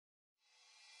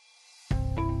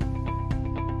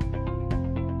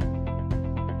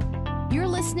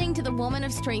listening to the Woman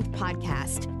of Strength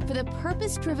podcast for the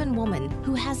purpose-driven woman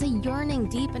who has a yearning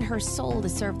deep in her soul to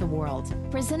serve the world.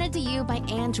 Presented to you by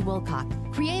Ange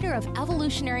Wilcock, creator of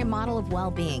Evolutionary Model of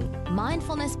Wellbeing,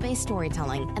 mindfulness-based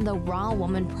storytelling, and the Raw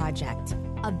Woman Project.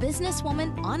 A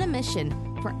businesswoman on a mission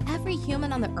for every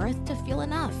human on the earth to feel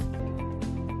enough.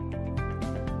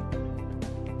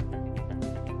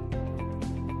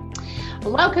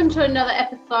 Welcome to another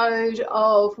episode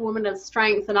of Woman of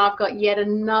Strength, and I've got yet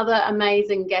another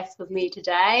amazing guest with me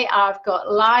today. I've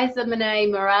got Liza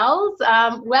Minnea-Morales.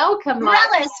 Welcome,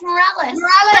 Morales.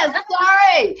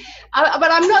 Sorry,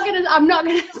 but I'm not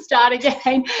gonna start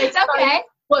again. It's okay.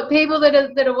 What people that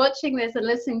are watching this and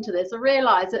listening to this will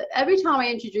realise that every time I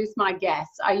introduce my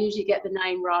guests, I usually get the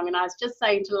name wrong. And I was just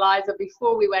saying to Liza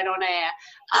before we went on air,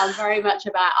 very much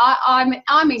about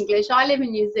I'm English. I live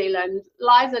in New Zealand.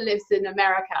 Liza lives in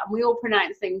America, and we all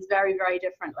pronounce things very, very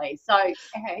differently. So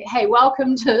hey,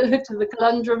 welcome to the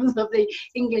conundrums of the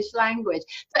English language.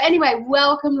 So anyway,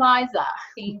 welcome, Liza.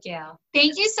 Thank you.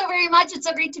 Thank you so very much. It's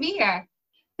so great to be here.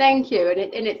 Thank you,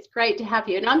 and it's great to have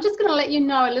you. And I'm just going to let you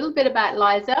know a little bit about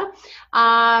Liza.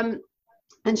 And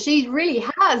she really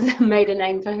has made a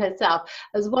name for herself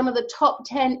as one of the top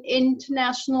 10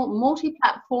 international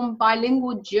multi-platform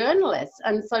bilingual journalists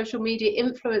and social media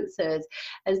influencers,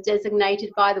 as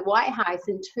designated by the White House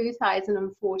in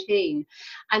 2014.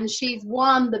 And she's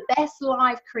won the Best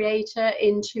Live Creator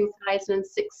in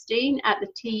 2016 at the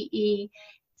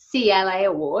TECLA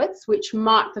Awards, which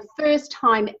marked the first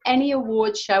time any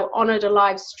award show honoured a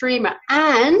live streamer,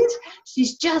 and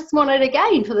she's just won it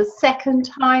again for the second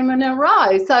time in a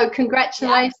row. So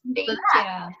congratulations for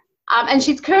that. And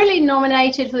she's currently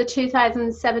nominated for the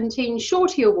 2017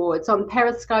 Shorty Awards on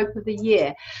Periscope of the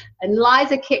Year. And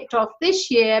Liza kicked off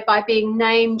this year by being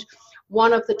named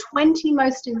one of the 20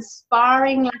 most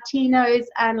inspiring Latinos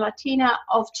and Latina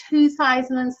of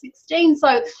 2016.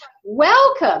 So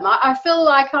welcome. I feel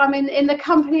like I'm in the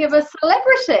company of a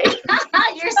celebrity.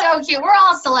 You're so cute. We're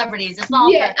all celebrities. It's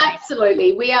all perfect.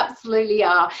 Absolutely. We absolutely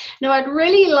are. Now, I'd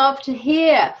really love to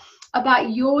hear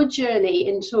about your journey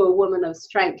into a woman of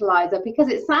strength, Liza, because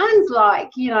it sounds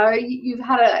like, you know, you've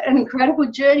had an incredible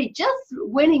journey just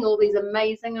winning all these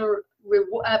amazing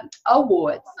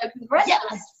awards. So congratulations.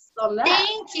 Yes.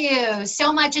 Thank you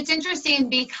so much. It's interesting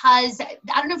because I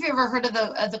don't know if you've ever heard of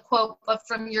the quote, but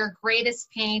from your greatest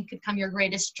pain could come your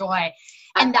greatest joy.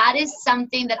 And that is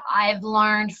something that I've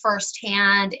learned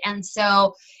firsthand. And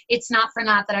so it's not for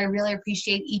naught that I really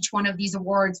appreciate each one of these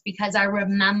awards, because I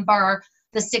remember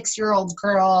the 6-year-old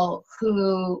girl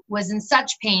who was in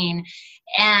such pain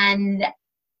and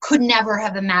could never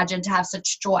have imagined to have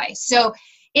such joy. So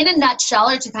in a nutshell,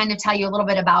 or to kind of tell you a little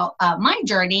bit about my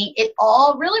journey, it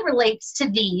all really relates to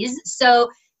these. So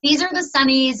these are the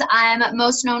sunnies I'm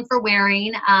most known for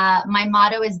wearing. My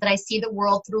motto is that I see the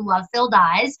world through love-filled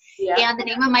eyes. Yeah. And the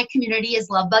name of my community is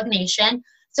Love Bug Nation.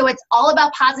 So it's all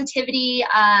about positivity.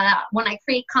 When I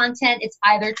create content, it's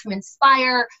either to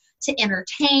inspire, to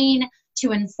entertain,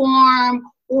 to inform,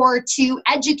 or to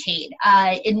educate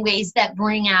in ways that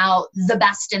bring out the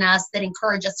best in us, that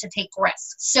encourage us to take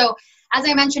risks. So as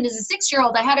I mentioned, as a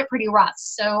 6-year-old, I had it pretty rough.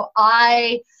 So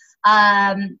I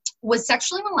was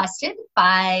sexually molested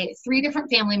by 3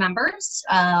 different family members,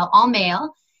 all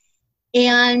male.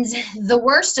 And the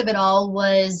worst of it all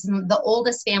was the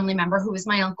oldest family member, who was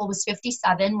my uncle, was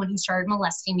 57 when he started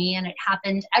molesting me. And it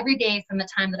happened every day from the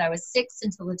time that I was 6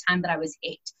 until the time that I was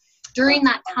 8. During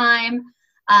that time,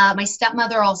 my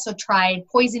stepmother also tried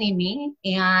poisoning me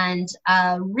and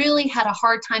really had a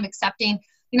hard time accepting.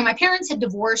 You know, my parents had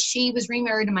divorced. She was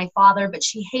remarried to my father, but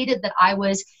she hated that I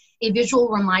was a visual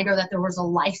reminder that there was a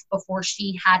life before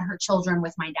she had her children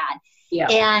with my dad. Yeah.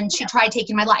 And she tried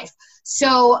taking my life.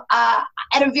 So at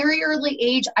a very early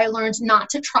age, I learned not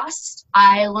to trust.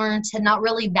 I learned to not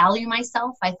really value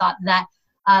myself. I thought that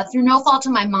through no fault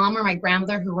of my mom or my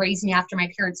grandmother, who raised me after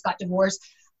my parents got divorced,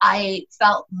 I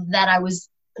felt that I was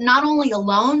not only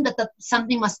alone, but that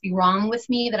something must be wrong with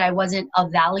me, that I wasn't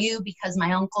of value, because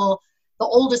my uncle, the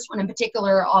oldest one in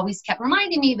particular, always kept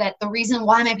reminding me that the reason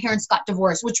why my parents got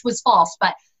divorced, which was false,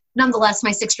 but nonetheless, my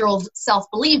 6-year-old self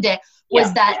believed it,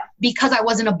 was because I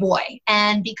wasn't a boy,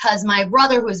 and because my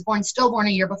brother, who was stillborn a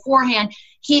year beforehand,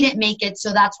 he didn't make it,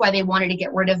 so that's why they wanted to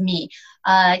get rid of me.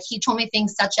 He told me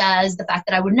things such as the fact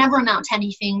that I would never amount to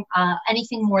anything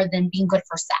more than being good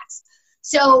for sex.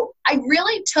 So I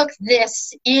really took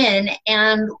this in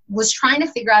and was trying to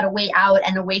figure out a way out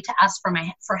and a way to ask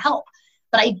for help.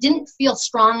 But I didn't feel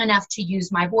strong enough to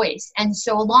use my voice. And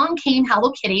so along came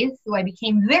Hello Kitty, who I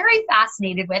became very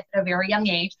fascinated with at a very young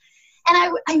age. And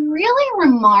I really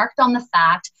remarked on the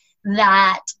fact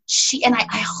that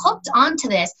I hooked onto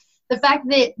this. The fact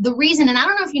that the reason, and I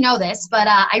don't know if you know this, but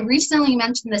I recently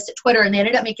mentioned this at Twitter, and they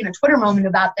ended up making a Twitter moment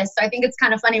about this. So I think it's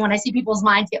kind of funny when I see people's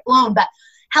minds get blown, but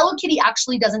Hello Kitty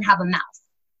actually doesn't have a mouth.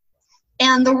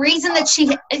 And the reason that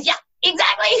yeah,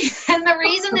 exactly. And the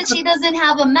reason that she doesn't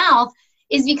have a mouth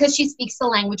is because she speaks the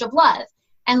language of love.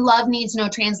 And love needs no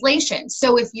translation.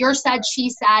 So if you're sad,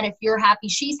 she's sad. If you're happy,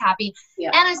 she's happy. Yeah.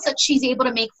 And as such, she's able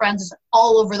to make friends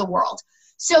all over the world.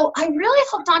 So I really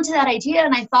hooked onto that idea,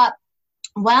 and I thought,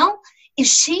 well, if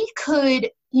she could,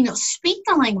 speak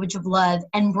the language of love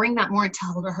and bring that more into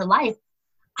her life,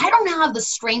 I don't have the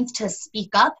strength to speak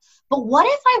up, but what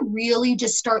if I really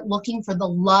just start looking for the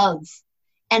love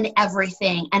and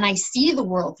everything, and I see the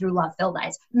world through love-filled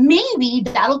eyes? Maybe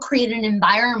that'll create an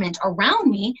environment around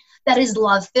me that is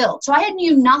love-filled. So I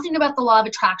knew nothing about the law of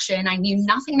attraction. I knew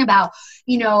nothing about,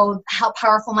 how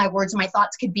powerful my words and my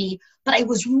thoughts could be, but I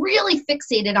was really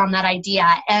fixated on that idea,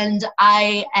 and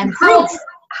I am proof.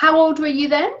 How old were you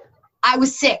then? I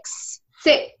was 6.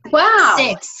 6. Wow.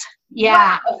 6.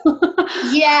 Yeah. Wow.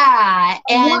 Yeah.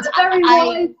 And what a very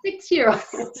wise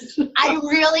 6-year-old. I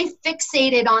really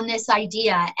fixated on this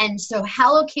idea. And so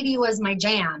Hello Kitty was my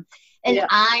jam. And yeah.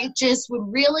 I just would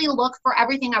really look for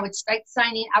everything. I would start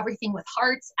signing everything with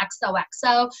hearts,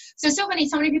 XOXO. So funny.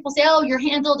 So many people say, oh, your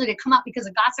handle, did it come up because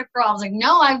of Gossip Girl? I was like,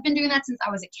 no, I've been doing that since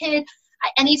I was a kid.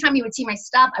 Anytime you would see my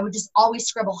stuff, I would just always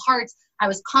scribble hearts. I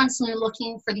was constantly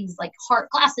looking for these like heart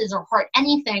glasses or heart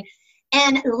anything.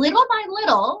 And little by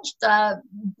little,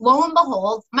 lo and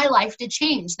behold, my life did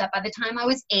change. That by the time I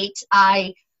was 8,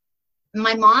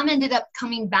 my mom ended up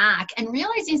coming back and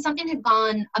realizing something had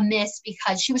gone amiss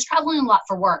because she was traveling a lot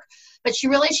for work. But she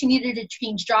realized she needed to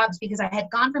change jobs because I had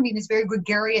gone from being this very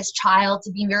gregarious child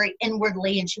to being very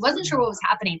inwardly, and she wasn't sure what was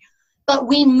happening. But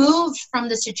we moved from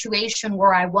the situation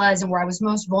where I was and where I was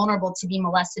most vulnerable to be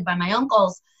molested by my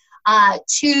uncles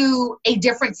to a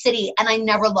different city, and I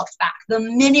never looked back. The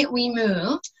minute we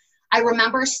moved, I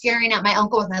remember staring at my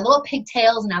uncle with my little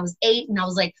pigtails, and I was 8, and I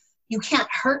was like, you can't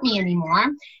hurt me anymore.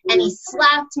 And he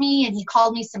slapped me, and he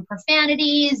called me some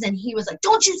profanities, and he was like,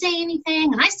 don't you say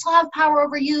anything, and I still have power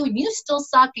over you, and you still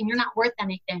suck, and you're not worth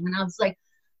anything. And I was like,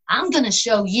 I'm going to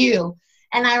show you.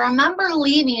 And I remember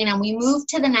leaving, and we moved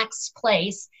to the next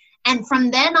place. And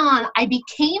from then on, I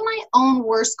became my own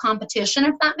worst competition,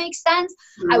 if that makes sense.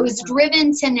 Mm-hmm. I was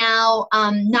driven to now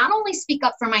not only speak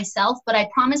up for myself, but I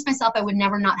promised myself I would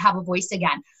never not have a voice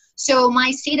again. So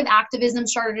my state of activism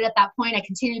started at that point. I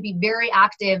continue to be very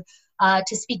active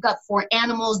to speak up for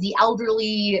animals, the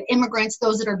elderly, immigrants,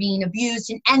 those that are being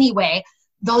abused in any way.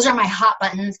 Those are my hot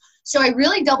buttons. So I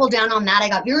really doubled down on that. I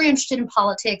got very interested in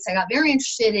politics. I got very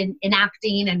interested in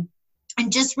acting and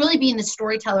just really being the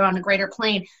storyteller on a greater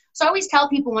plane. So I always tell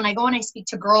people when I go and I speak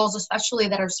to girls, especially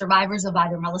that are survivors of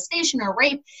either molestation or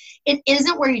rape, it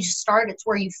isn't where you start, it's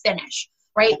where you finish,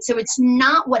 right? So it's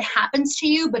not what happens to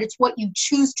you, but it's what you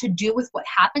choose to do with what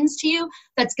happens to you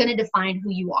that's going to define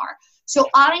who you are. So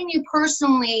I knew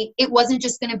personally it wasn't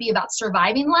just going to be about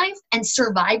surviving life and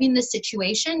surviving the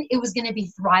situation. It was going to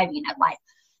be thriving at life.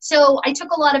 So I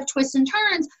took a lot of twists and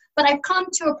turns, but I've come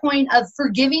to a point of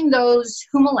forgiving those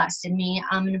who molested me,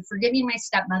 and forgiving my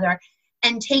stepmother,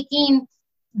 and taking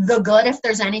the good if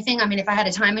there's anything. I mean, if I had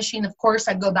a time machine, of course,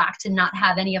 I'd go back to not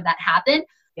have any of that happen.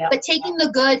 Yep. But taking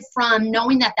the good from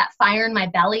knowing that that fire in my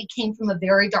belly came from a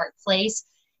very dark place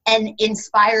and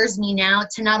inspires me now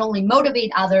to not only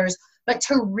motivate others, but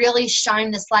to really shine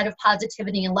this light of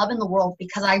positivity and love in the world,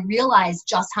 because I realize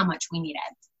just how much we need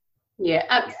it. Yeah,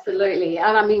 absolutely.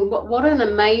 And I mean, what an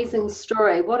amazing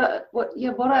story. What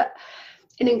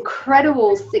an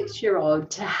incredible 6-year-old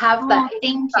to have that.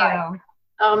 Thank you.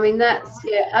 I mean, that's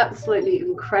absolutely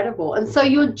incredible. And so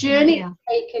your journey has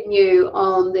taken you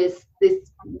on this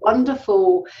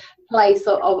wonderful place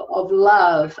of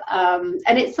love.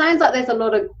 And it sounds like there's a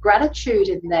lot of gratitude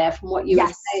in there from what you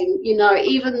were saying.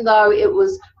 Even though it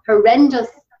was horrendous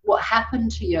what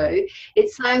happened to you, it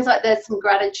sounds like there's some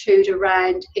gratitude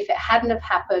around, if it hadn't have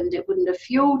happened, it wouldn't have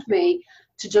fueled me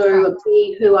to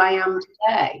be who I am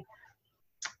today.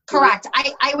 Correct.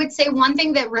 I would say one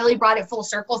thing that really brought it full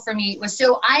circle for me was,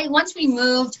 once we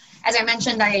moved, as I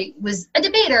mentioned, I was a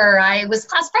debater. I was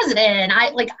class president.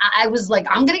 I was like,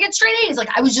 I'm going to get straight A's.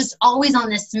 Like, I was just always on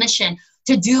this mission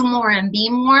to do more and be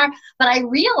more. But I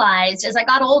realized as I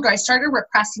got older, I started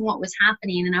repressing what was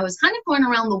happening. And I was kind of going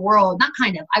around the world,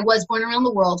 I was going around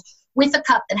the world with a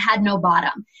cup that had no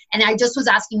bottom. And I just was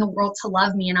asking the world to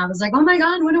love me. And I was like, oh my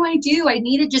God, what do I do? I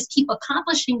need to just keep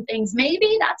accomplishing things.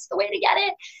 Maybe that's the way to get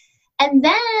it. And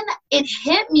then it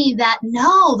hit me that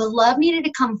no, the love needed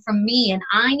to come from me, and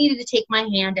I needed to take my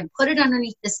hand and put it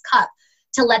underneath this cup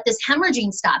to let this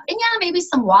hemorrhaging stop. And yeah, maybe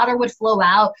some water would flow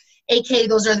out, aka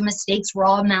those are the mistakes we're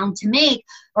all bound to make.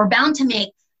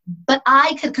 But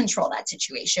I could control that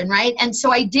situation, right? And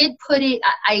so I did put it,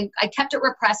 I kept it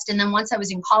repressed. And then once I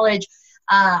was in college,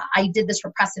 I did this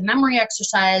repressive memory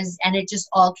exercise, and it just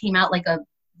all came out like a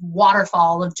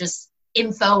waterfall of just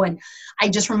info. And I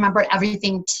just remembered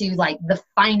everything to like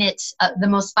the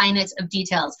most finite of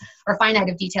details.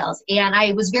 And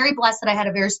I was very blessed that I had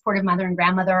a very supportive mother and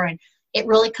grandmother, and it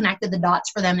really connected the dots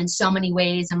for them in so many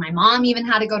ways. And my mom even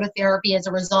had to go to therapy as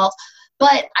a result.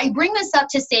 But I bring this up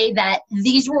to say that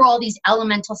these were all these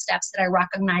elemental steps that I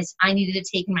recognized I needed to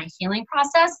take in my healing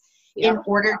process in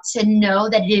order to know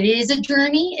that it is a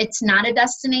journey. It's not a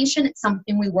destination. It's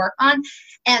something we work on.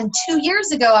 And 2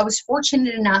 years ago, I was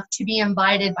fortunate enough to be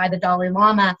invited by the Dalai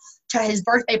Lama to his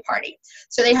birthday party.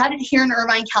 So they had it here in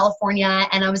Irvine, California,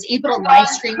 and I was able to live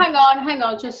stream. Hang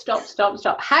on. Just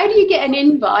stop. How do you get an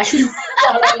invite to the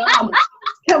Dalai Lama?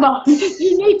 Come on,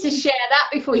 you need to share that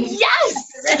before you.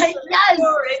 Yes.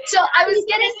 So I was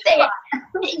gonna say,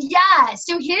 yeah.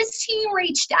 So his team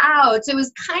reached out. So it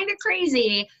was kind of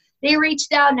crazy. They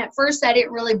reached out, and at first I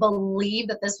didn't really believe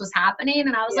that this was happening.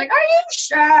 And I was like, "Are you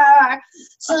sure?"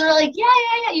 So they're like,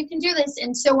 "Yeah, you can do this."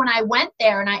 And so when I went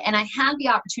there and I had the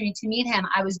opportunity to meet him,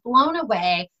 I was blown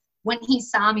away. When he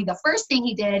saw me, the first thing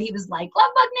he did, he was like,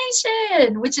 "Love Bug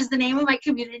Nation," which is the name of my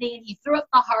community, and he threw up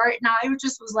the heart. And I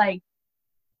just was like,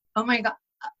 oh my God,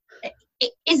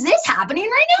 is this happening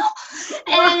right now?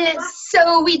 And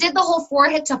so we did the whole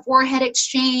forehead to forehead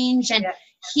exchange. And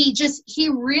he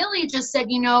really just said,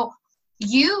 you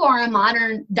are a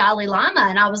modern Dalai Lama.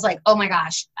 And I was like, oh my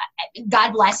gosh,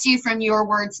 God bless you, from your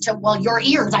words to, well, your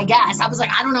ears, I guess. I was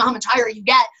like, I don't know how much higher you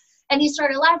get. And he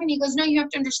started laughing. He goes, no, you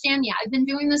have to understand me. I've been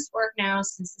doing this work now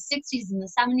since the 60s and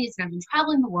the 70s, and I've been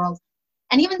traveling the world.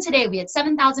 And even today, we had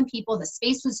 7,000 people. The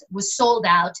space was sold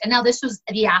out. And now this was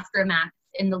the aftermath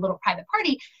in the little private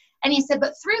party. And he said,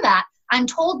 but through that, I'm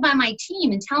told by my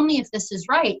team, and tell me if this is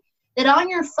right, that on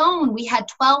your phone, we had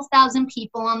 12,000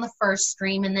 people on the first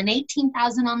stream and then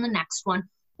 18,000 on the next one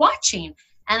watching.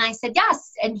 And I said,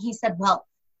 yes. And he said, well,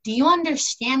 do you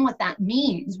understand what that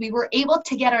means? We were able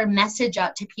to get our message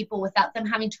out to people without them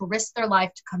having to risk their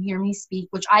life to come hear me speak,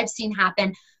 which I've seen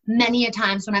happen many a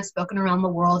times when I've spoken around the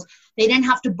world. They didn't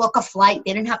have to book a flight.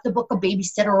 They didn't have to book a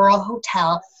babysitter or a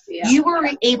hotel. Yeah. You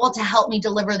were able to help me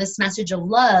deliver this message of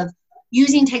love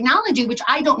using technology, which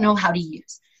I don't know how to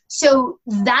use. So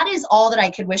that is all that I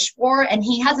could wish for. And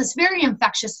he has this very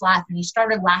infectious laugh, and he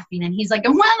started laughing, and he's like,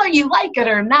 and whether you like it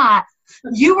or not,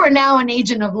 you are now an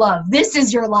agent of love. This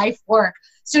is your life work.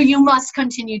 So you must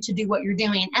continue to do what you're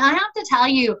doing. And I have to tell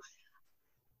you,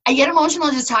 I get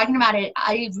emotional just talking about it.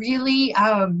 I really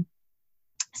that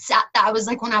was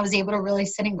like when I was able to really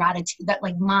sit in gratitude that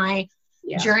like my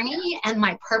journey and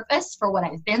my purpose for what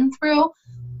I've been through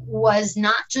was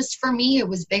not just for me. It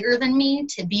was bigger than me,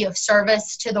 to be of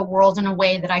service to the world in a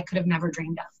way that I could have never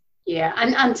dreamed of. Yeah.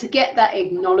 And to get that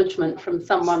acknowledgement from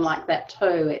someone like that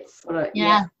too, it's sort of,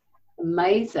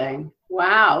 amazing.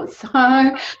 Wow. So,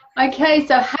 okay.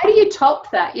 So how do you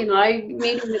top that? Meeting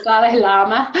the Dalai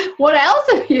Lama. What else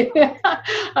have you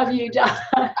done?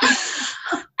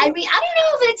 I mean, I don't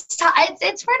know if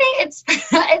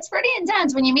it's pretty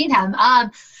intense when you meet him. I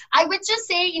would just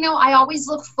say, I always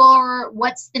look for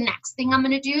what's the next thing I'm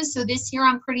going to do. So this year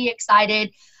I'm pretty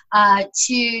excited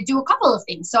to do a couple of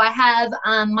things. So I have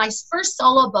my first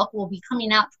solo book will be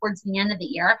coming out towards the end of the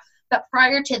year. But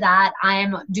prior to that,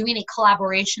 I'm doing a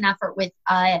collaboration effort with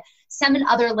 7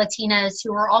 other Latinas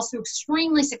who are also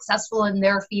extremely successful in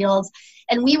their fields.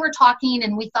 And we were talking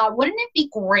and we thought, wouldn't it be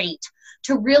great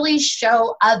to really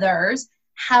show others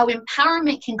how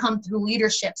empowerment can come through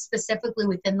leadership, specifically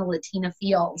within the Latina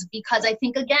field? Because I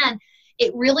think, again,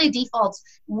 it really defaults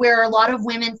where a lot of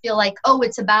women feel like, oh,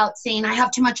 it's about saying I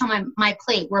have too much on my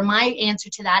plate, where my answer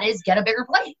to that is get a bigger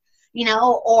plate.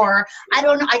 Or I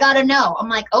don't know, I got to know. I'm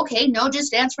like, okay, no,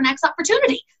 just dance for next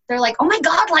opportunity. They're like, oh my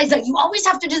God, Liza, you always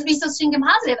have to just be so stinking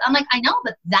positive. I'm like, I know,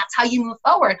 but that's how you move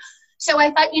forward. So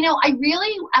I thought, I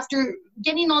really, after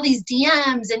getting all these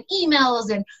DMs and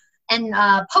emails and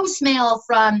post mail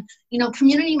from,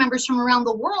 community members from around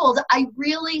the world, I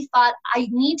really thought I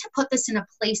need to put this in a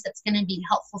place that's going to be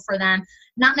helpful for them,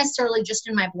 not necessarily just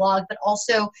in my blog, but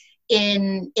also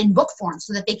in book form,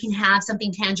 so that they can have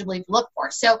something tangibly to look for.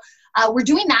 So we're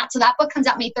doing that. So that book comes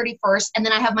out May 31st. And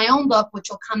then I have my own book, which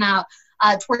will come out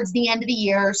towards the end of the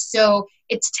year. So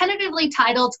it's tentatively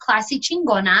titled Classy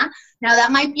Chingona. Now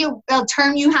that might be a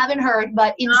term you haven't heard,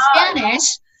 but in Spanish,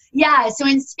 so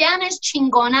in Spanish,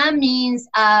 chingona means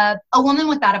a woman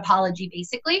without apology,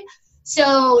 basically.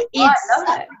 So it's,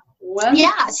 Well,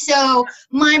 yeah, so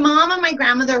my mom and my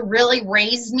grandmother really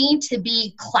raised me to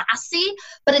be classy,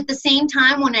 but at the same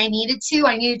time, when I needed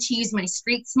to use my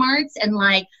street smarts and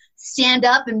like stand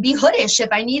up and be hoodish if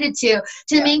I needed to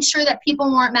make sure that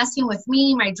people weren't messing with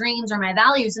me, my dreams, or my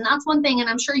values. And that's one thing, and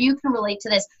I'm sure you can relate to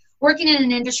this, working in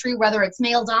an industry, whether it's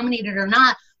male dominated or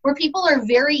not, where people are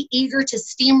very eager to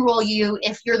steamroll you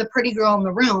if you're the pretty girl in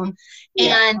the room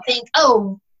and think,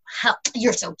 oh,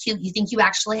 you're so cute. You think you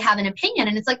actually have an opinion.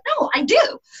 And it's like, no, I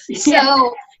do.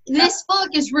 So this book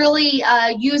is really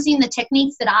using the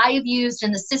techniques that I have used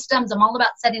and the systems. I'm all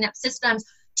about setting up systems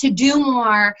to do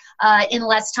more in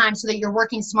less time so that you're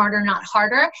working smarter, not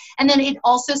harder. And then it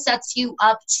also sets you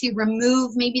up to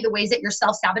remove maybe the ways that you're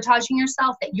self-sabotaging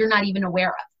yourself that you're not even aware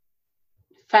of.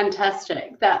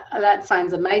 Fantastic. That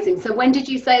sounds amazing. So when did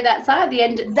you say that's at the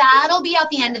end? That'll be at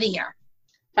the end of the year.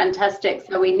 Fantastic.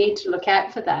 So we need to look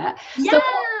out for that. Yeah. So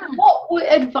what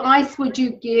advice would you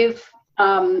give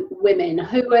women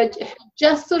who are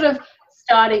just sort of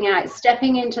starting out,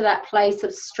 stepping into that place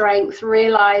of strength,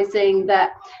 realizing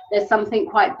that there's something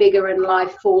quite bigger in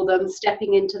life for them,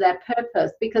 stepping into their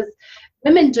purpose? Because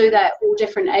women do that at all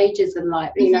different ages in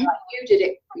life. You know, like you did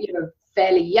it,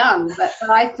 fairly young, but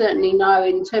I certainly know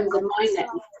in terms of my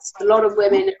network, a lot of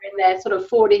women are in their sort of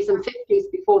 40s and 50s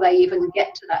before they even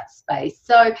get to that space.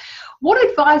 So what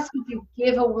advice would you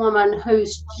give a woman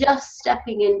who's just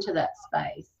stepping into that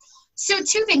space? So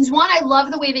two things. One, I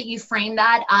love the way that you framed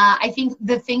that. I think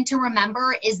the thing to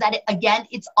remember is that, again,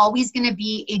 it's always going to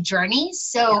be a journey.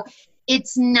 So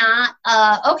it's not,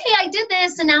 okay, I did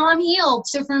this and now I'm healed.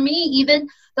 So for me, even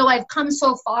though I've come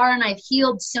so far and I've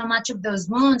healed so much of those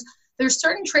wounds, there's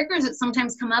certain triggers that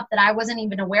sometimes come up that I wasn't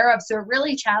even aware of. So it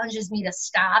really challenges me to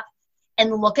stop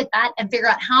and look at that and figure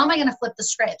out, how am I going to flip the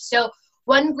script? So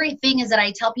one great thing is that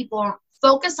I tell people,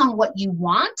 focus on what you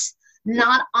want,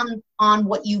 not on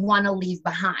what you want to leave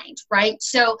behind, right?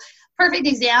 So perfect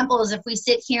example is if we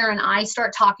sit here and I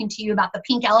start talking to you about the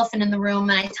pink elephant in the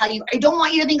room and I tell you, I don't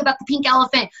want you to think about the pink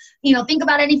elephant, think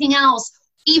about anything else,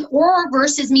 or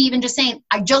versus me even just saying,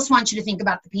 I just want you to think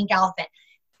about the pink elephant.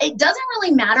 It doesn't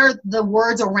really matter the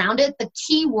words around it. The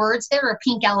key words there are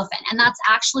pink elephant, and that's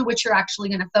actually what you're actually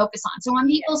going to focus on. So when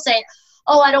people say,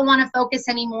 oh, I don't want to focus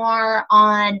anymore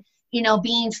on,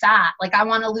 being fat, like I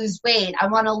want to lose weight, I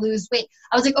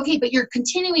was like, okay, but you're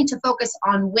continuing to focus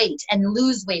on weight and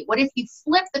lose weight. What if you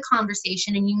flip the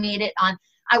conversation and you made it on,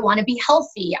 I want to be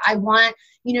healthy, I want,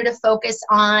 to focus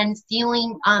on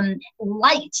feeling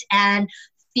light and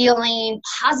feeling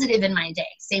positive in my day.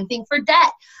 Same thing for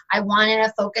debt. I want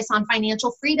to focus on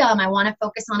financial freedom. I want to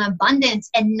focus on abundance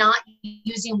and not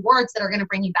using words that are going to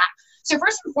bring you back. So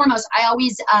first and foremost, I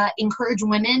always encourage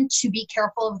women to be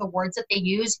careful of the words that they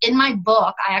use. In my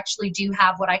book, I actually do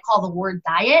have what I call the word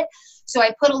diet. So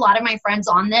I put a lot of my friends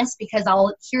on this because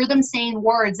I'll hear them saying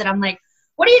words that I'm like,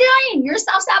 what are you doing? You're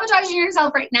self-sabotaging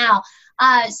yourself right now.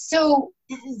 So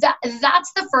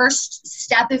that's the first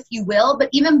step, if you will. But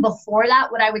even before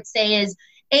that, what I would say is,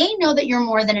 know that you're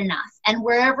more than enough. And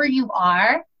wherever you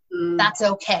are, that's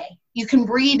okay. You can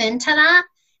breathe into that,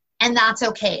 and that's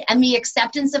okay. And the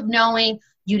acceptance of knowing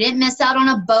you didn't miss out on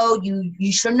a boat,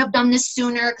 you shouldn't have done this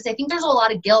sooner, because I think there's a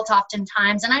lot of guilt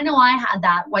oftentimes. And I know I had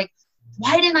that. Like,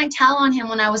 why didn't I tell on him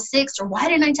when I was 6? Or why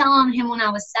didn't I tell on him when I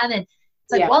was 7? It's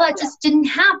like, well, that just didn't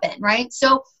happen, right?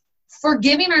 So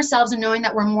forgiving ourselves and knowing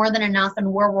that we're more than enough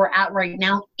and where we're at right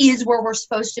now is where we're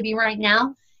supposed to be right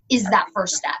now is that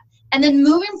first step. And then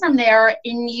moving from there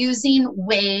in using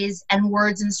ways and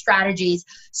words and strategies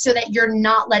so that you're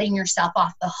not letting yourself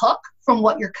off the hook from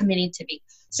what you're committing to be.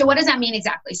 So what does that mean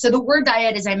exactly? So the word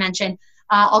diet, as I mentioned,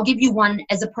 I'll give you one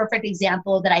as a perfect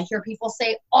example that I hear people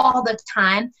say all the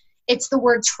time. It's the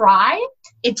word try.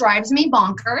 It drives me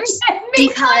bonkers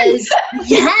because,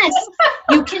 yes,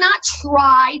 you cannot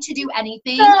try to do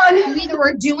anything. You either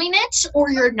are doing it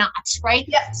or you're not, right?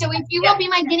 Yeah. So if you will be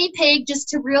my guinea pig, just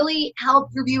to really help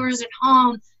your viewers at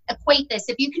home equate this,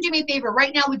 if you can do me a favor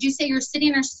right now, would you say you're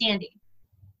sitting or standing?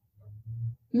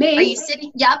 Me? Are you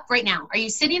sitting? Yep, right now. Are you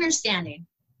sitting or standing?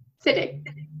 Sitting.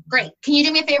 Great. Can you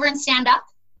do me a favor and stand up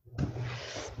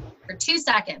for 2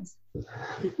 seconds?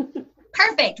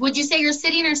 Perfect. Would you say you're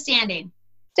sitting or standing?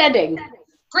 Standing.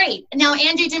 Great. Now,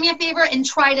 Angie, do me a favor and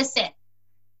try to sit.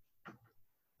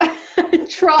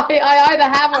 Try. I either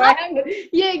have or I haven't.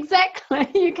 Yeah, exactly.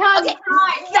 You can't. Okay.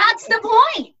 That's the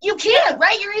point. You can't,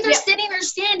 right? You're either sitting or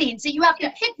standing. So you have to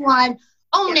pick one,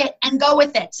 own it, and go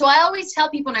with it. So I always tell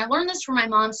people, and I learned this from my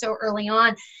mom so early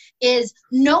on, is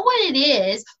know what it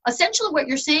is. Essentially what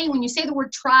you're saying when you say the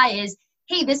word try is,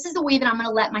 hey, this is the way that I'm going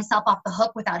to let myself off the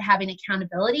hook without having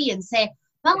accountability, and say,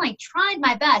 well, I tried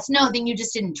my best. No, then you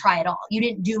just didn't try at all. You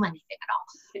didn't do anything at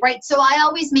all, right? So I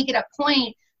always make it a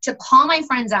point to call my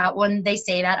friends out when they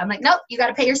say that. I'm like, nope, you got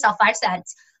to pay yourself 5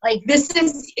 cents. Like, this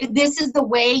is the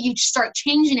way you start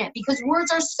changing it, because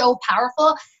words are so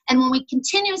powerful. And when we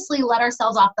continuously let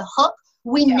ourselves off the hook,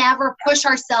 we never push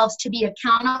ourselves to be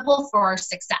accountable for our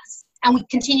success. And we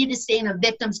continue to stay in a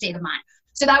victim state of mind.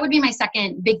 So that would be my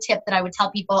second big tip that I would tell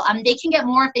people. They can get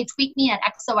more if they tweet me at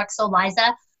XOXO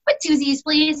Liza. But 2 Z's,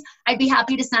 please. I'd be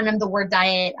happy to send them the Word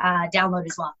Diet download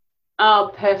as well.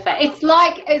 Oh, perfect. It's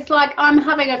like I'm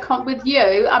having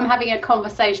I'm having a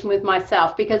conversation with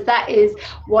myself, because that is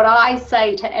what I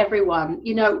say to everyone.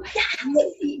 You know,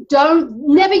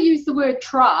 never use the word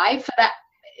try for that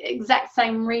exact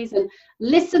same reason.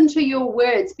 Listen to your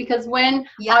words, because when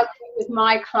I work with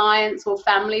my clients or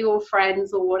family or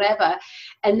friends or whatever,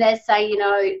 and they say, you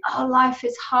know, oh, life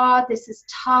is hard, this is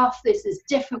tough, this is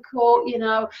difficult, you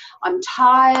know, I'm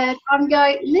tired, I'm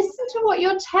going, listen to what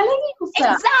you're telling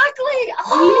yourself. Exactly.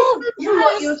 Listen to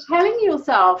what you're telling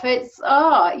yourself. It's so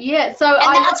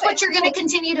and that's what you're going to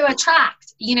continue to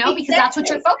attract, you know, because that's what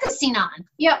you're focusing on.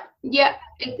 Yeah.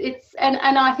 It's and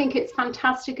I think it's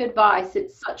fantastic advice.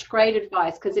 It's such great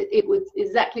advice, because it was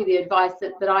exactly the advice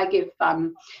that I give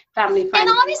family friends. And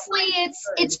honestly,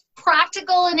 it's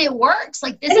practical and it works.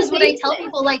 Like, this is what I tell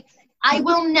people. Like, I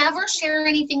will never share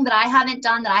anything that I haven't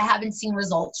done, that I haven't seen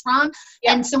results from.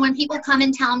 Yeah. And so when people come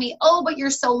and tell me, oh, but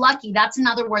you're so lucky, that's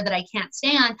another word that I can't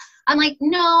stand. I'm like,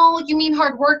 no, you mean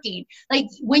hardworking. Like,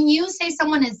 when you say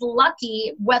someone is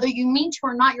lucky, whether you mean to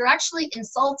or not, you're actually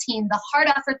insulting the hard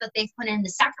effort that they've put in, the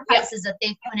sacrifices that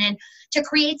they've put in to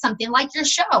create something like your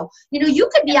show. You know, you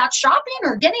could be out shopping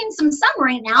or getting some sun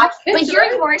right now, but here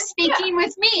you are speaking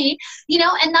with me, you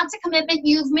know, and that's a commitment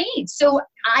you've made. So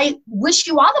I wish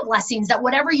you all the blessings that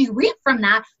whatever you reap from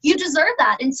that, you deserve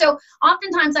that. And so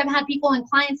oftentimes I've had people and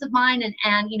clients of mine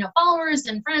and you know, followers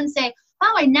and friends say,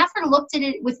 wow, I never looked at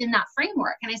it within that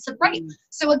framework. And I said, right.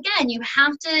 So again, you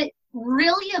have to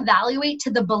really evaluate to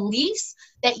the beliefs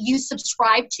that you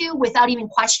subscribe to without even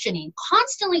questioning,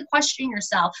 constantly questioning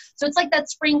yourself. So it's like that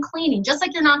spring cleaning, just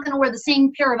like you're not going to wear the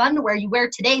same pair of underwear you wear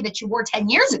today that you wore 10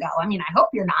 years ago. I mean, I hope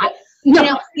you're not. No. You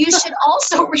know, you should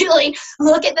also really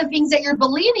look at the things that you're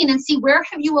believing and see, where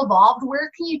have you evolved?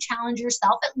 Where can you challenge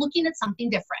yourself at looking at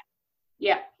something different?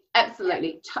 Yeah.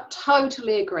 Absolutely,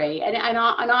 totally agree, and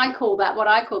I call that, what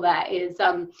I call that is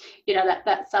you know,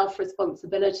 that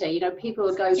self-responsibility. You know, people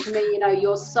will go to me, you know,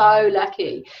 you're so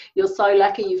lucky, you've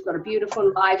got a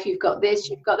beautiful life, you've got this,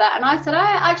 you've got that, and I said,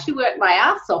 I actually worked my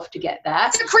ass off to get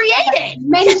that, to create it,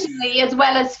 mentally as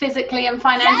well as physically and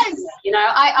financially. Yes. You know,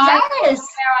 I where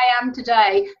I am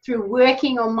today through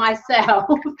working on myself.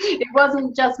 It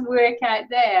wasn't just work out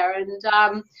there,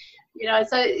 and you know,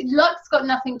 so luck's got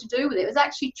nothing to do with it. It was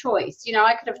actually choice. You know,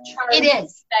 I could have chosen to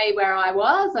stay where I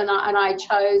was, and I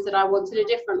chose that I wanted a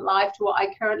different life to what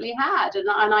I currently had, and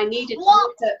I needed to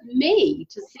look at me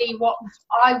to see what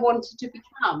I wanted to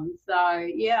become. So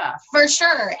yeah, for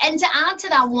sure. And to add to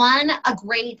that, a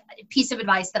great piece of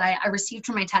advice that I received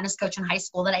from my tennis coach in high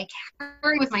school that I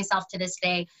carry with myself to this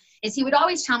day is, he would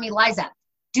always tell me, Liza,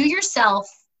 do yourself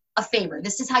a favor.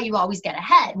 This is how you always get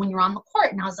ahead when you're on the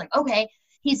court. And I was like, okay.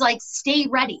 He's like, stay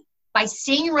ready. By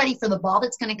staying ready for the ball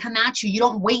that's going to come at you, you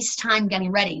don't waste time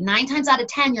getting ready. 9 times out of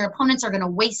 10, your opponents are going to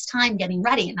waste time getting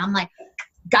ready. And I'm like,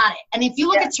 got it. And if you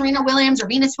look at Serena Williams or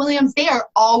Venus Williams, they are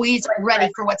always ready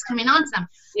for what's coming on to them.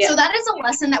 Yeah. So that is a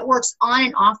lesson that works on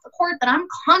and off the court, that I'm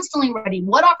constantly ready.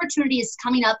 What opportunity is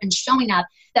coming up and showing up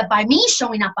that by me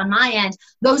showing up on my end,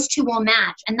 those two will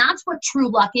match. And that's what true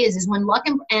luck is when luck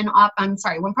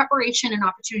when preparation and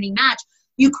opportunity match,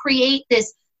 you create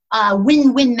this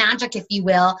win-win magic, if you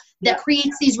will, that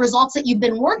creates these results that you've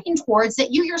been working towards,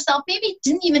 that you yourself maybe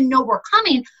didn't even know were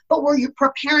coming, but were you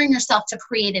preparing yourself to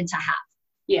create and to have.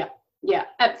 Yeah,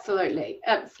 absolutely.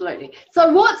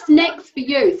 So what's next for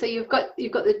you? So you've got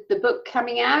the book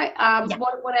coming out.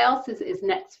 What else is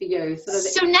next for you?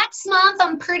 So next month,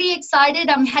 I'm pretty excited.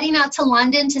 I'm heading out to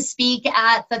London to speak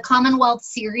at the Commonwealth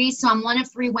Series. So I'm one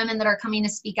of 3 women that are coming to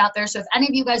speak out there. So if any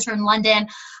of you guys are in London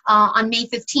on May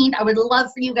 15th, I would love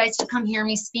for you guys to come hear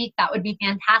me speak. That would be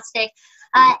fantastic.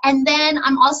 And then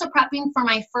I'm also prepping for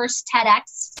my first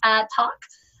TEDx talk.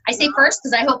 I say first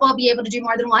because I hope I'll be able to do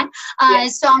more than one.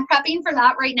 So I'm prepping for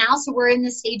that right now. So we're in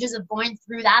the stages of going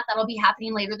through that. That'll be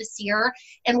happening later this year.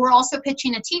 And we're also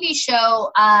pitching a TV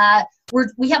show.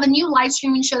 We have a new live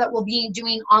streaming show that we'll be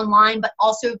doing online, but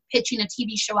also pitching a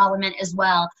TV show element as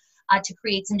well to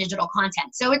create some digital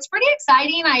content. So it's pretty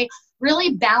exciting. I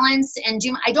really balance and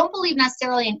I don't believe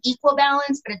necessarily in equal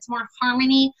balance, but it's more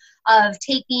harmony of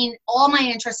taking all my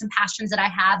interests and passions that I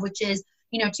have, which is,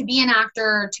 you know, to be an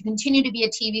actor, to continue to be a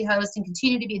TV host and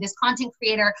continue to be this content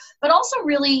creator, but also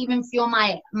really even feel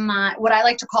my what I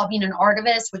like to call being an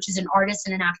artivist, which is an artist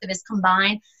and an activist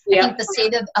combined. I think the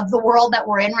state of the world that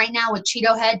we're in right now with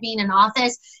Cheeto Head being in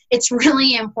office, it's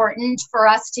really important for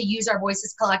us to use our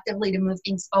voices collectively to move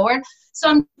things forward. So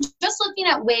I'm just looking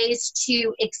at ways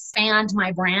to expand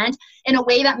my brand in a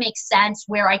way that makes sense,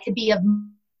 where I could be of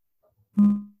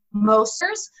most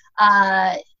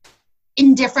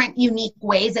in different unique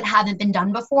ways that haven't been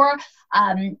done before,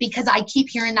 because I keep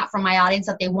hearing that from my audience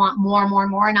that they want more and more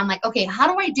and more, and I'm like, okay,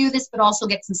 how do I do this but also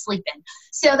get some sleep in?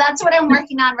 So that's what I'm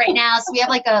working on right now. So we have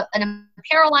like an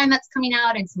apparel line that's coming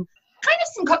out, and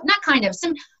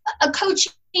a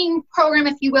coaching program,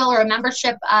 if you will, or a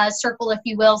membership circle, if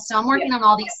you will. So I'm working on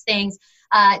all these things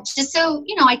just so,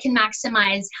 you know, I can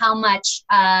maximize how much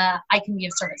I can be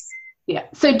of service. Yeah.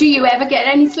 So do you ever get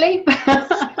any sleep?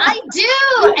 I do.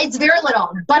 It's very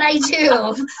little, but I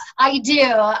do.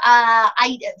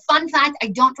 Fun fact, I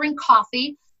don't drink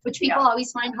coffee, which people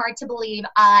always find hard to believe.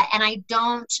 And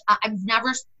I've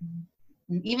never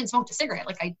even smoked a cigarette.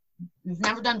 Like, I've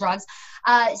never done drugs.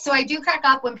 So I do crack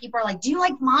up when people are like, do you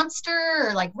like Monster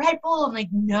or like Red Bull? I'm like,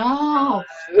 no,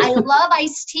 I love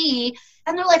iced tea.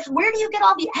 And they're like, where do you get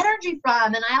all the energy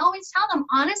from? And I always tell them,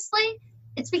 honestly,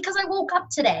 it's because I woke up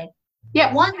today.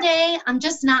 Yeah. One day I'm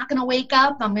just not going to wake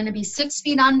up. I'm going to be 6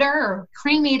 feet under or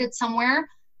cremated somewhere,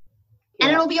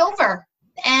 and it'll be over.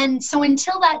 And so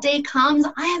until that day comes,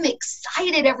 I am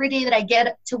excited every day that I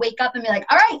get to wake up and be like,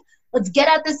 all right, let's get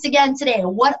at this again today.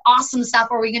 What awesome stuff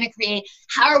are we going to create?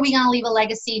 How are we going to leave a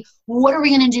legacy? What are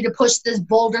we going to do to push this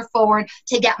boulder forward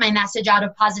to get my message out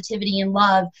of positivity and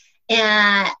love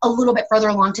and a little bit further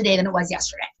along today than it was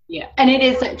yesterday? Yeah, and it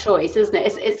is a choice, isn't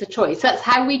it? It's a choice. That's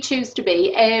how we choose to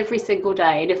be every single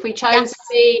day. And if we chose to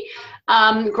be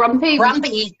grumpy,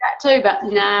 that too. But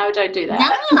no, don't do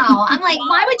that. No, I'm like,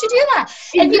 why would you do that?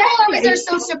 And people always are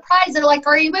so surprised. They're like,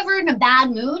 are you ever in a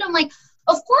bad mood? I'm like,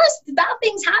 of course, bad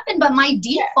things happen, but my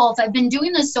default, I've been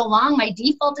doing this so long, my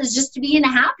default is just to be in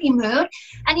a happy mood.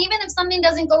 And even if something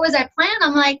doesn't go as I plan,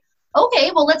 I'm like,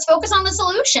 okay, well, let's focus on the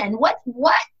solution. What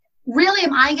really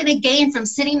am I going to gain from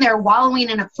sitting there wallowing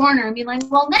in a corner and being like,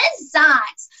 well, this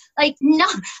sucks? Like, no,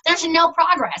 there's no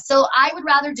progress. So I would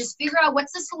rather just figure out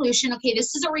what's the solution. Okay,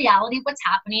 this is a reality of what's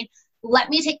happening. Let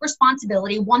me take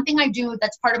responsibility. One thing I do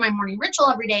that's part of my morning ritual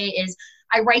every day is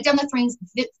I write down the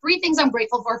three things I'm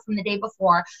grateful for from the day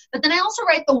before. But then I also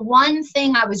write the one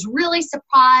thing I was really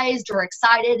surprised or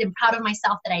excited and proud of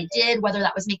myself that I did, whether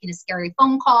that was making a scary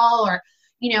phone call or,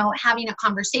 you know, having a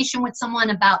conversation with someone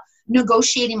about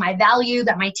negotiating my value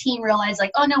that my team realized,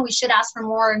 like, oh no, we should ask for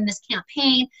more in this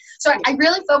campaign. So I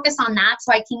really focus on that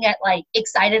so I can get like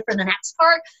excited for the next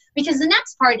part, because the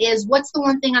next part is, what's the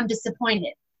one thing I'm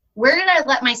disappointed? Where did I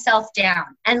let myself down?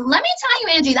 And let me tell you,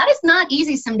 Angie, that is not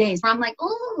easy some days where I'm like,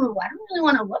 oh, I don't really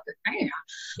want to look at that.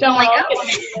 Don't like,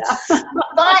 oh.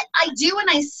 But I do when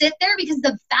I sit there, because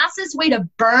the fastest way to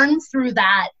burn through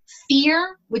that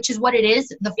fear, which is what it is,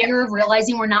 the fear of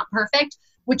realizing we're not perfect,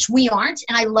 which we aren't.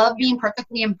 And I love being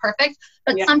perfectly imperfect.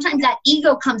 But sometimes that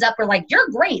ego comes up. We're like, you're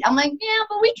great. I'm like, yeah,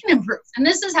 but we can improve. And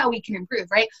this is how we can improve,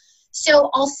 right? So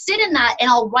I'll sit in that and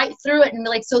I'll write through it and be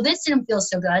like, so this didn't feel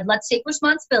so good. Let's take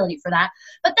responsibility for that.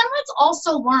 But then let's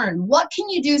also learn, what can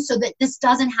you do so that this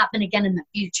doesn't happen again in the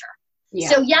future? Yeah.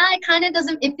 So it kind of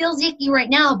doesn't, it feels icky right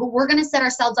now, but we're going to set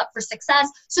ourselves up for success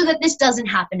so that this doesn't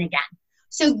happen again.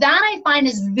 So that I find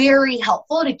is very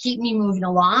helpful to keep me moving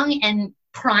along and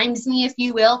primes me, if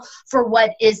you will, for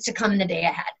what is to come in the day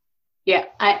ahead. Yeah,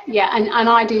 and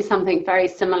I do something very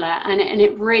similar, and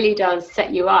it really does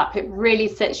set you up. It really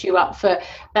sets you up for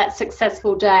that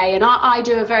successful day. And I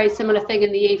do a very similar thing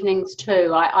in the evenings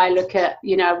too. I look at,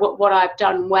 you know, what I've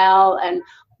done well and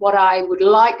what I would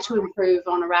like to improve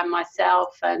on around myself,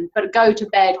 but go to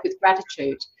bed with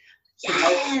gratitude.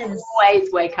 Yes.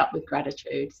 Always wake up with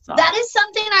gratitude. So. That is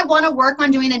something I want to work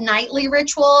on, doing a nightly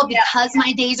ritual, because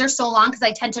my days are so long, because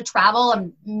I tend to travel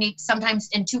and meet sometimes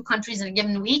in 2 countries in a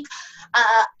given week,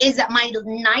 is that my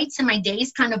nights and my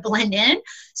days kind of blend in.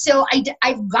 So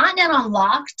I've gotten it on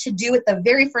lock to do it the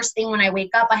very first thing when I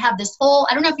wake up. I have this whole,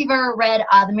 I don't know if you've ever read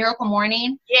The Miracle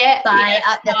Morning.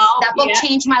 That book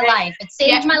changed my life. It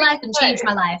saved my life and changed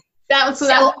my life. That's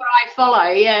what I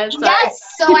follow, yes. Yes,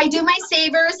 so I do my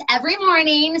savers every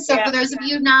morning. So for those of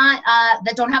you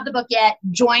that don't have the book yet,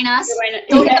 join us.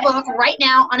 Go get the book right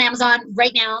now on Amazon,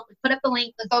 right now. Put up the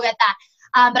link, let's go get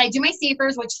that. But I do my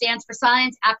savers, which stands for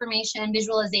science, affirmation,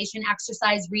 visualization,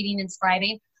 exercise, reading, and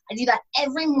scribing. I do that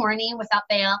every morning without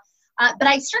fail. But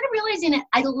I started realizing it.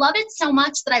 I love it so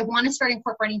much that I want to start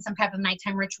incorporating some type of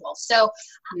nighttime ritual. So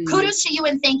kudos to you,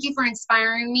 and thank you for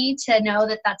inspiring me to know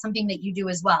that that's something that you do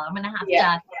as well. I'm going to have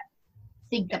to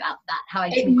think about that, how I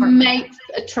can incorporate. It makes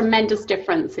a tremendous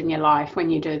difference in your life when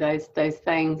you do those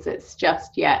things. It's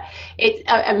just, it's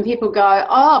and people go,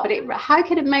 oh, but how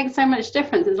could it make so much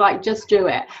difference? It's like, just do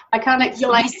it. I can't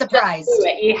explain. You'll be surprised.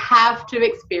 You have to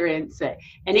experience it.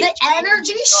 And the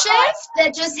energy shift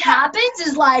that just happens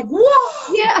is like,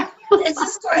 whoa, this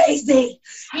is crazy.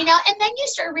 You know, and then you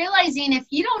start realizing if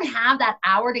you don't have that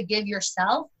hour to give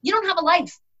yourself, you don't have a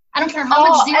life. I don't care how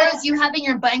much zeros you have in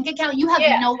your bank account, you have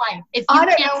no life. If you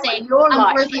can't say,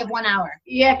 I'm worthy of 1 hour.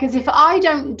 Yeah, because if I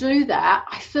don't do that,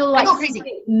 I feel like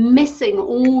I'm missing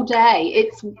all day.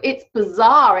 It's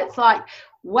bizarre. It's like,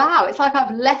 wow, it's like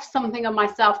I've left something of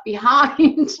myself behind.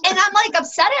 And I'm like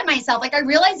upset at myself. Like I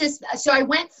realized this. So I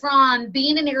went from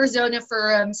being in Arizona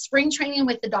for spring training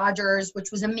with the Dodgers,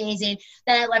 which was amazing.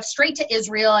 Then I left straight to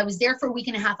Israel. I was there for a week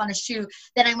and a half on a shoot.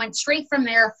 Then I went straight from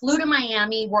there, flew to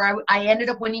Miami, where I ended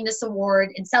up winning this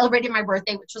award and celebrated my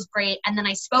birthday, which was great. And then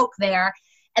I spoke there.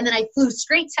 And then I flew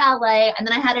straight to LA. And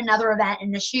then I had another event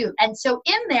in the shoot. And so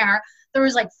in there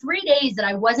was like 3 days that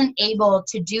I wasn't able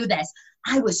to do this.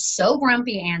 I was so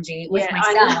grumpy, Angie, with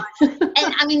myself. And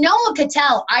I mean, no one could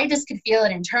tell. I just could feel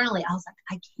it internally. I was like,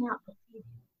 I can't believe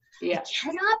it. Yeah. I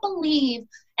cannot believe.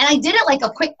 And I did it like a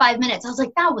quick 5 minutes. I was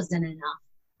like, that wasn't enough.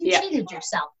 You cheated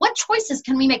yourself. What choices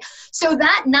can we make? So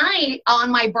that night on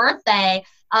my birthday,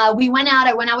 we went out.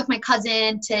 I went out with my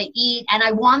cousin to eat, and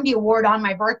I won the award on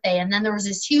my birthday. And then there was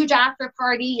this huge after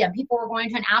party, and people were going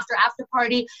to an after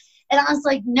party. And I was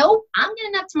like, nope, I'm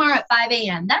getting up tomorrow at 5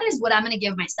 a.m. That is what I'm going to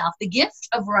give myself, the gift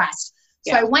of rest.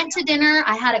 So I went to dinner.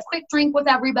 I had a quick drink with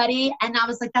everybody. And I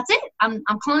was like, that's it. I'm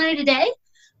calling it a day.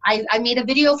 I made a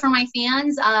video for my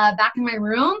fans back in my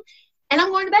room. And I'm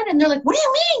going to bed. And they're like, what do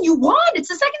you mean? You won. It's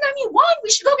the second time you won. We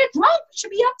should go get drunk. We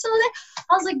should be up till the day.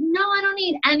 I was like, no, I don't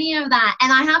need any of that.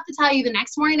 And I have to tell you, the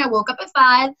next morning I woke up at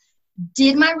 5,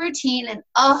 did my routine, and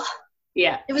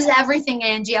it was everything,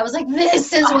 Angie. I was like,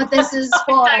 this is what this is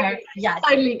for. I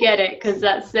totally get it, because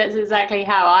that's exactly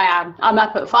how I am. I'm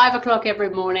up at 5 o'clock every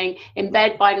morning, in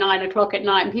bed by 9 o'clock at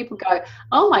night, and people go,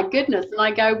 oh my goodness. And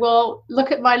I go, well,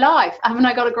 look at my life. Haven't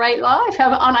I got a great life?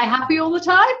 Aren't I happy all the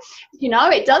time? You know,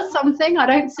 it does something. I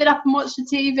don't sit up and watch the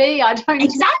TV. I don't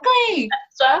exactly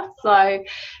stuff. So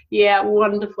yeah,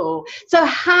 wonderful. So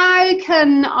how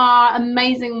can our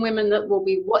amazing women that will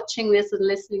be watching this and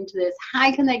listening to this,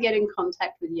 how can they get in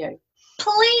contact with you?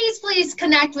 Please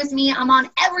connect with me. I'm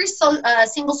on every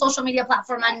single social media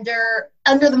platform under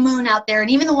the moon out there,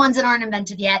 and even the ones that aren't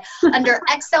invented yet, under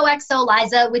XOXO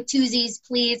Liza with 2 Z's.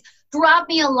 Please drop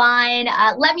me a line.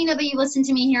 Let me know that you listen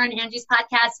to me here on Angie's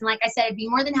podcast. And like I said, I'd be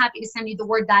more than happy to send you the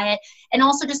Word Diet, and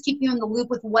also just keep you in the loop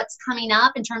with what's coming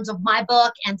up in terms of my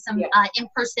book and some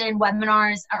in-person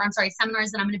seminars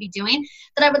that I'm going to be doing,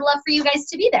 that I would love for you guys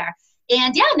to be there.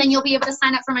 And then you'll be able to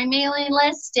sign up for my mailing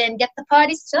list and get the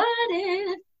party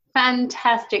started.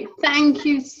 Fantastic. Thank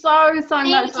you so much,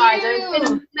 Liza. It's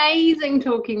been amazing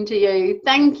talking to you.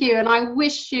 Thank you. And I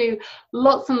wish you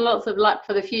lots and lots of luck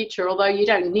for the future, although you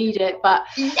don't need it. But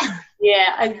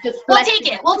I just we'll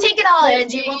take it. We'll take it all,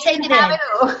 Angie. We'll take it in.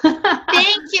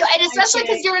 Thank you. And especially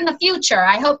because you're in the future.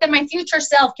 I hope that my future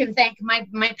self can thank my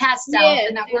past self,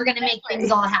 and that we're going to make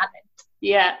things all happen.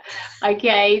 Yeah.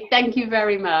 Okay. Thank you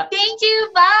very much. Thank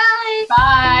you. Bye.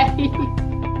 Bye.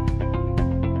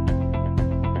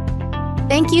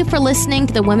 Thank you for listening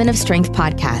to the Women of Strength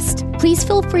podcast. Please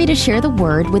feel free to share the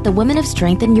word with the women of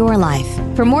strength in your life.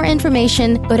 For more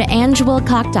information, go to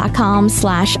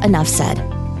angewilcock.com/enoughsaid.